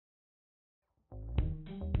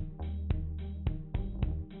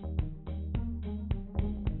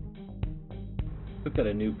We've got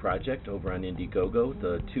a new project over on Indiegogo,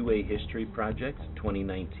 the 2A History Project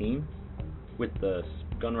 2019, with the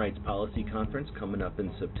Gun Rights Policy Conference coming up in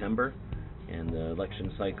September and the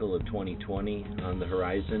election cycle of 2020 on the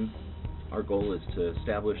horizon. Our goal is to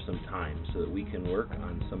establish some time so that we can work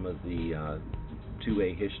on some of the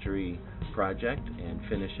 2A History project and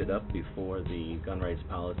finish it up before the Gun Rights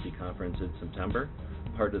Policy Conference in September.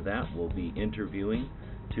 Part of that will be interviewing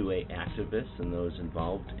 2A activists and those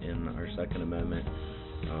involved in our Second Amendment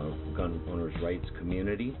gun owners' rights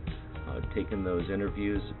community, taking those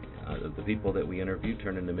interviews, the people that we interview,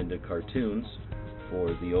 turning them into cartoons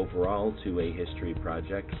for the overall 2A History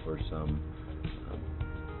project, for some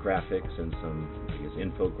graphics and some,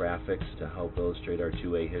 infographics to help illustrate our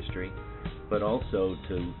 2A history, but also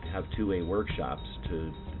to have 2A workshops,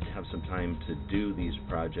 to have some time to do these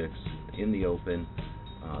projects in the open,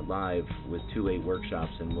 live with 2A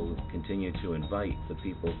workshops, and we'll continue to invite the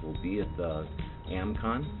people who will be at the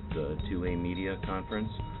AmCon, the 2A Media Conference,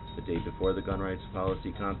 the day before the Gun Rights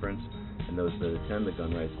Policy Conference, and those that attend the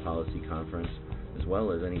Gun Rights Policy Conference, as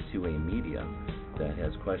well as any 2A media that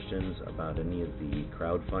has questions about any of the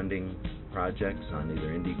crowdfunding projects on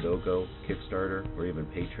either Indiegogo, Kickstarter, or even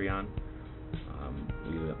Patreon.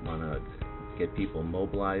 We want to get people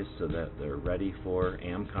mobilized so that they're ready for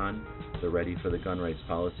AmCon, they're ready for the Gun Rights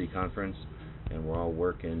Policy Conference, and we're all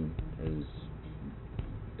working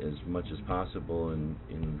as much as possible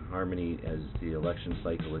in harmony as the election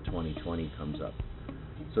cycle of 2020 comes up,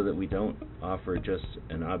 so that we don't offer just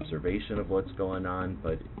an observation of what's going on,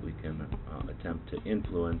 but we can attempt to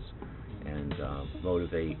influence and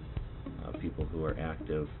motivate people who are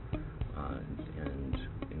active and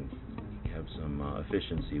have some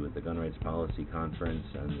efficiency with the Gun Rights Policy Conference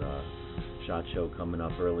and the SHOT Show coming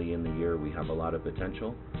up early in the year. We have a lot of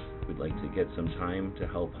potential. We'd like to get some time to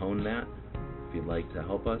help hone that. If you'd like to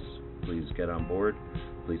help us, please get on board.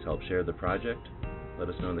 Please help share the project. Let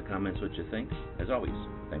us know in the comments what you think. As always,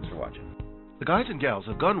 thanks for watching. The guys and gals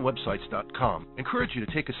of GunWebsites.com encourage you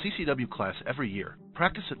to take a CCW class every year,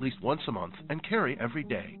 practice at least once a month, and carry every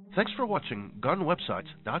day. Thanks for watching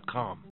GunWebsites.com.